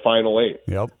playing in the Final 8.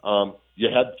 Yep. You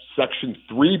had Section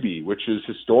 3B, which is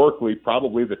historically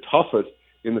probably the toughest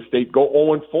in the state, go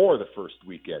 0-4 the first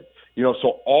weekend. You know,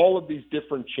 so all of these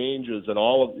different changes and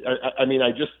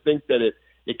I just think that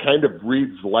it kind of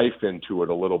breathes life into it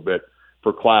a little bit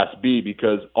for Class B,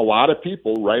 because a lot of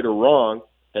people, right or wrong,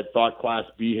 had thought Class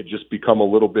B had just become a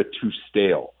little bit too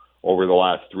stale over the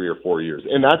last 3 or 4 years.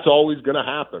 And that's always going to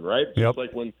happen, right? Yep. Just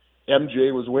like when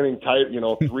MJ was winning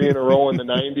 3 in a row in the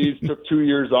 90s, took 2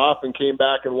 years off and came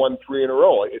back and won 3 in a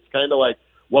row. It's kind of like,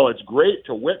 well, it's great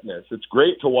to witness. It's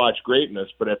great to watch greatness,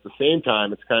 but at the same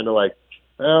time, it's kind of like,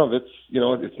 well,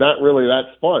 it's not really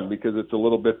that fun because it's a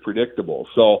little bit predictable.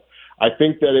 So I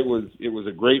think that it was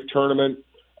a great tournament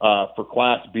for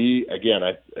Class B. Again,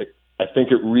 I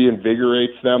think it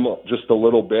reinvigorates them just a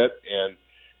little bit, and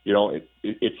you know,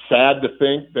 it's sad to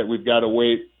think that we've got to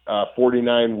wait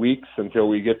 49 weeks until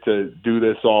we get to do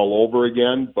this all over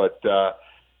again. But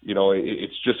you know,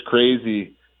 it's just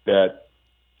crazy that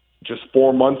just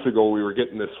 4 months ago we were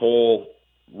getting this whole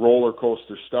roller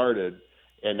coaster started,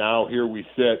 and now here we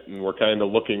sit and we're kind of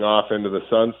looking off into the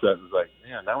sunset. It's like,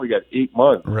 man, now we got 8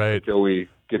 months until we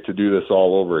get to do this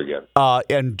all over again.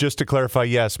 And just to clarify,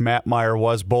 yes, Matt Meyer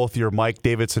was both your Mike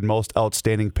Davidson Most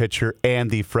Outstanding Pitcher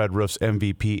and the Fred Roofs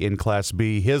MVP in Class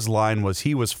B. His line was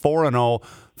he was 4-0,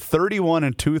 31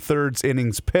 2/3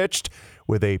 innings pitched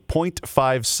with a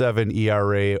 .57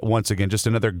 ERA. Once again, just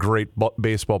another great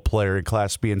baseball player in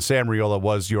Class B. And Sam Riola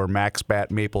was your Max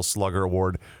Bat Maple Slugger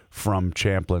Award from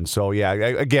Champlin. So, yeah,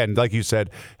 again, like you said,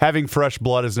 having fresh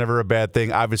blood is never a bad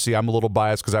thing. Obviously, I'm a little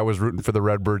biased because I was rooting for the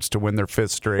Redbirds to win their 5th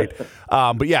straight.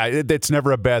 But, yeah, it's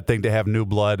never a bad thing to have new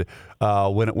blood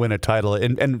win a title.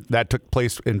 And that took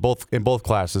place in both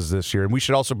classes this year. And we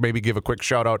should also maybe give a quick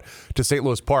shout-out to St.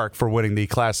 Louis Park for winning the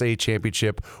Class A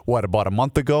championship, about a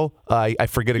month ago? I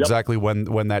forget exactly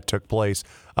when that took place.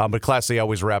 But Class A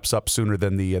always wraps up sooner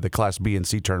than the Class B and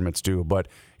C tournaments do. But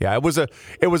yeah, it was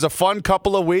a fun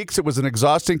couple of weeks. It was an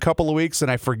exhausting couple of weeks, and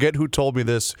I forget who told me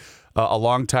this a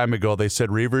long time ago. They said,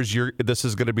 Reavers, this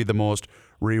is going to be the most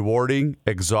rewarding,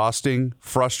 exhausting,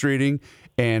 frustrating,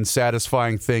 and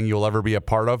satisfying thing you'll ever be a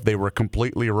part of. They were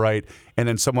completely right. And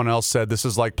then someone else said, this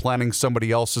is like planning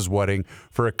somebody else's wedding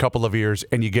for a couple of years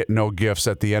and you get no gifts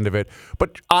at the end of it.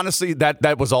 But honestly,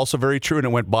 that was also very true, and it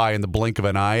went by in the blink of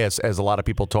an eye, as a lot of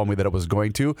people told me that it was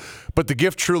going to. But the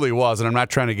gift truly was, and I'm not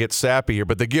trying to get sappy here,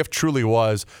 but the gift truly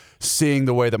was seeing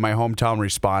the way that my hometown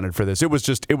responded for this. It was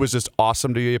just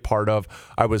awesome to be a part of.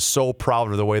 I was so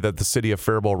proud of the way that the city of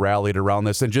Faribault rallied around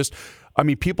this, and just, I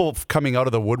mean, people coming out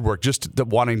of the woodwork just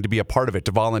wanting to be a part of it,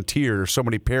 to volunteer. So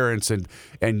many parents and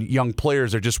young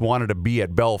players that just wanted to be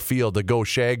at Bell Field, to go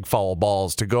shag foul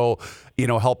balls, to go,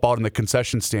 help out in the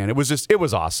concession stand. It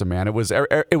was awesome, man. It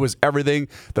was everything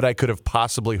that I could have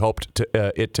possibly hoped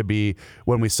it to be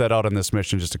when we set out on this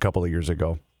mission just a couple of years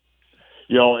ago.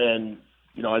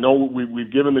 I know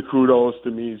we've given the kudos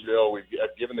to Meadville, we've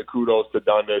given the kudos to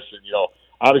Dundas, and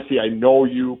obviously, I know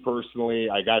you personally.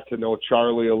 I got to know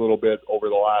Charlie a little bit over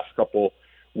the last couple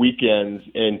weekends.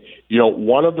 And,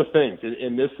 one of the things,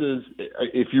 and this is,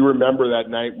 if you remember that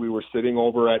night we were sitting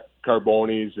over at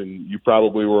Carboni's, and you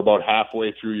probably were about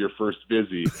halfway through your first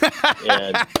busy.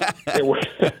 And I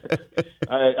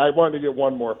wanted to get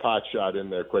one more pot shot in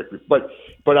there quickly. But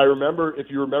I remember, if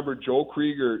you remember Joe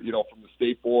Krieger, from the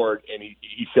state board, and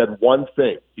he said one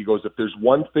thing. He goes, if there's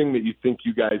one thing that you think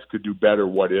you guys could do better,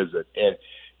 what is it? And,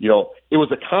 it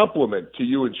was a compliment to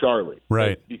you and Charlie.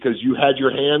 Right. Because you had your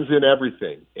hands in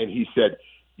everything. And he said,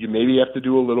 you maybe have to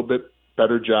do a little bit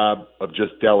better job of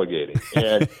just delegating.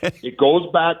 And it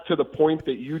goes back to the point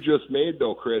that you just made,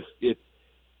 though, Chris.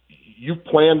 You've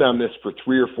planned on this for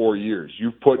 3 or 4 years.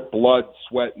 You've put blood,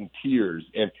 sweat, and tears.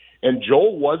 And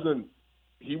Joel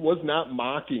he was not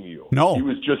mocking you. No. He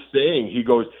was just saying, he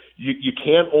goes, you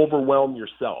can't overwhelm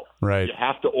yourself. Right. You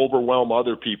have to overwhelm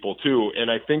other people too. And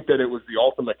I think that it was the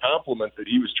ultimate compliment that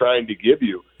he was trying to give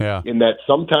you. Yeah. In that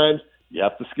sometimes you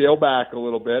have to scale back a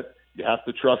little bit. You have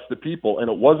to trust the people. And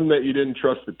it wasn't that you didn't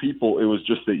trust the people. It was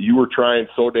just that you were trying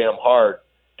so damn hard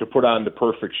to put on the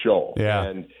perfect show. Yeah.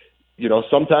 And,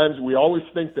 sometimes we always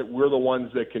think that we're the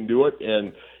ones that can do it.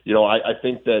 And, I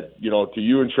think that, to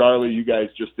you and Charlie, you guys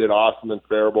just did awesome in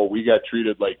Faribault. We got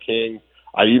treated like kings.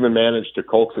 I even managed to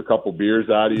coax a couple beers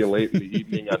out of you late in the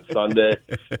evening on Sunday.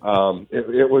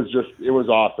 It was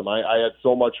awesome. I had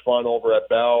so much fun over at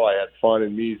Bell. I had fun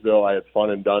in Meadville. I had fun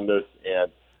in Dundas.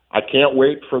 And I can't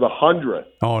wait for the 100th.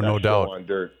 Oh, no doubt. On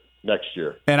Dirt next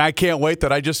year. And I can't wait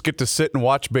that I just get to sit and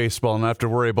watch baseball and not have to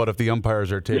worry about if the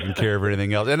umpires are taking care of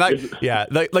anything else. And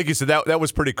like you said, that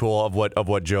was pretty cool of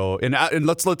what Joe, and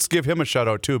let's give him a shout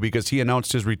out too, because he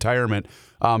announced his retirement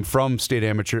from the state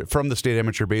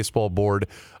amateur baseball board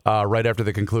right after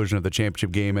the conclusion of the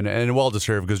championship game, and well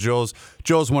deserved, because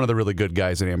Joe's one of the really good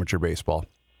guys in amateur baseball.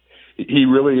 He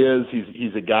really is.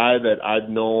 He's a guy that I've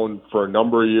known for a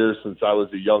number of years since I was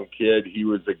a young kid. He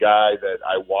was a guy that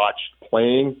I watched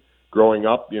playing growing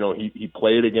up. He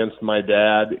played against my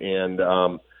dad, and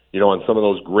on some of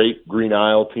those great Green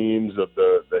Isle teams of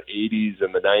the 80s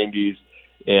and the 90s.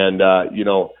 And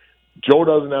Joe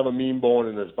doesn't have a mean bone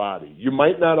in his body. You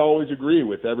might not always agree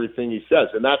with everything he says,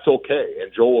 and that's okay.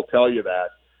 And Joe will tell you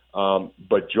that.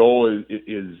 But Joel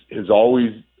is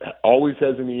always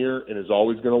has an ear and is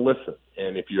always going to listen.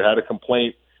 And if you had a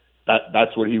complaint,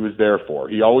 that's what he was there for.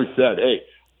 He always said, "Hey,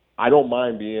 I don't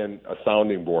mind being a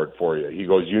sounding board for you." He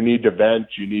goes, "You need to vent,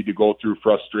 you need to go through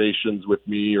frustrations with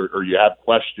me, or you have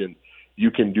questions,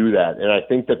 you can do that." And I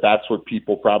think that's what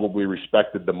people probably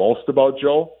respected the most about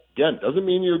Joe. Again, doesn't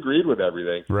mean you agreed with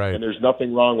everything, right? And there's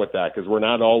nothing wrong with that, because we're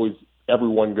not always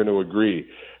everyone going to agree.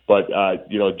 But,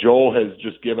 Joel has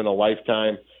just given a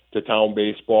lifetime to town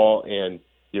baseball, and,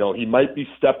 he might be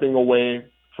stepping away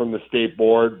from the state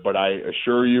board, but I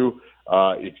assure you,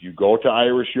 if you go to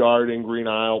Irish Yard in Green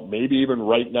Isle, maybe even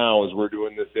right now as we're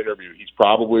doing this interview, he's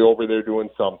probably over there doing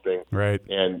something. Right.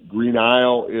 And Green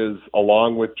Isle is,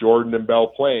 along with Jordan and Belle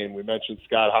Plaine, we mentioned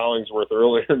Scott Hollingsworth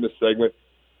earlier in the segment,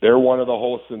 they're one of the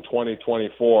hosts in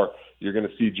 2024. You're going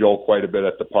to see Joe quite a bit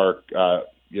at the park,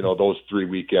 those 3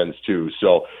 weekends too.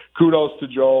 So kudos to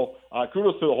Joe.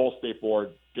 Kudos to the whole state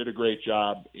board. Did a great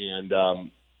job. And,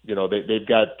 they've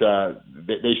got,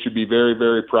 they should be very,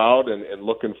 very proud and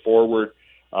looking forward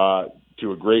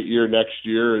to a great year next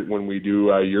year when we do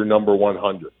year number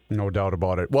 100. No doubt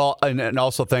about it. Well, and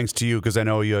also thanks to you, because I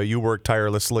know you work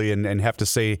tirelessly and have to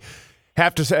skip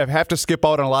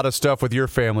out on a lot of stuff with your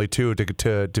family too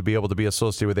to be able to be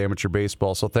associated with amateur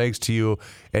baseball. So thanks to you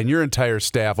and your entire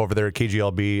staff over there at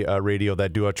KGLB Radio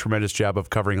that do a tremendous job of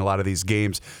covering a lot of these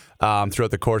games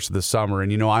throughout the course of the summer.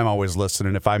 And I'm always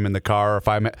listening if I'm in the car, or if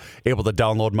I'm able to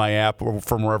download my app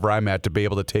from wherever I'm at to be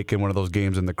able to take in one of those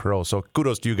games in the Crow. So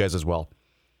kudos to you guys as well.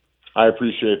 I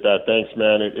appreciate that. Thanks,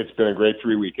 man. It's been a great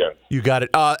 3 weekends. You got it.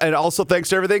 And also thanks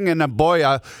to everything. And I'll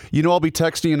be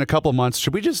texting you in a couple of months.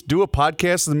 Should we just do a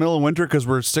podcast in the middle of winter because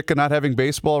we're sick of not having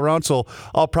baseball around? So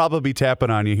I'll probably be tapping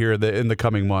on you here in the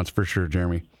coming months for sure,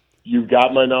 Jeremy. You've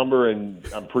got my number, and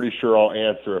I'm pretty sure I'll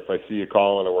answer if I see you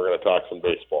calling, and we're going to talk some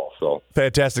baseball. So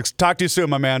fantastic. Talk to you soon,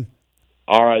 my man.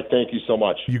 All right. Thank you so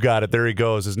much. You got it. There he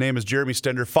goes. His name is Jeremy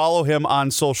Stender. Follow him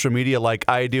on social media like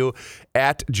I do,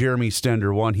 at Jeremy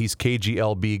Stender1. He's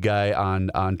KGLB guy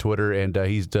on Twitter, and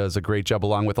he does a great job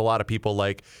along with a lot of people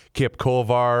like Kip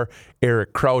Kovar,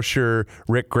 Eric Krauscher,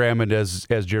 Rick Graham, and as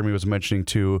Jeremy was mentioning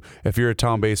too, if you're a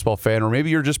town baseball fan, or maybe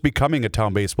you're just becoming a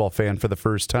town baseball fan for the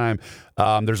first time,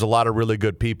 there's a lot of really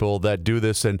good people that do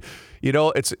this, and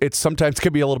it's sometimes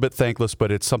can be a little bit thankless,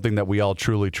 but it's something that we all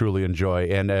truly, truly enjoy.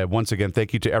 And once again,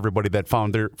 thank you to everybody that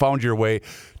found your way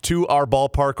to our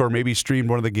ballpark, or maybe streamed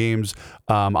one of the games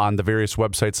on the various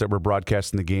websites that were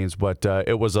broadcasting the games. But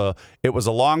it was a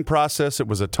long process. It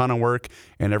was a ton of work,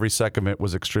 and every second of it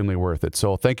was extremely worth it.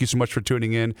 So thank you so much for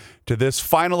tuning in to this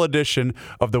final edition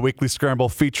of the Weekly Scramble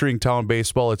featuring town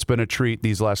baseball. It's been a treat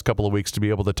these last couple of weeks to be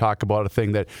able to talk about a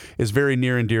thing that is very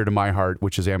near and dear to my heart,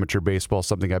 which is amateur baseball,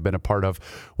 something I've been a part of,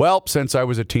 since I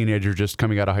was a teenager, just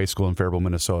coming out of high school in Faribault,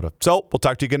 Minnesota. So we'll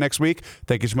talk to you again next week.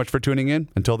 Thank you so much for tuning in.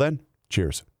 Until then,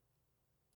 cheers.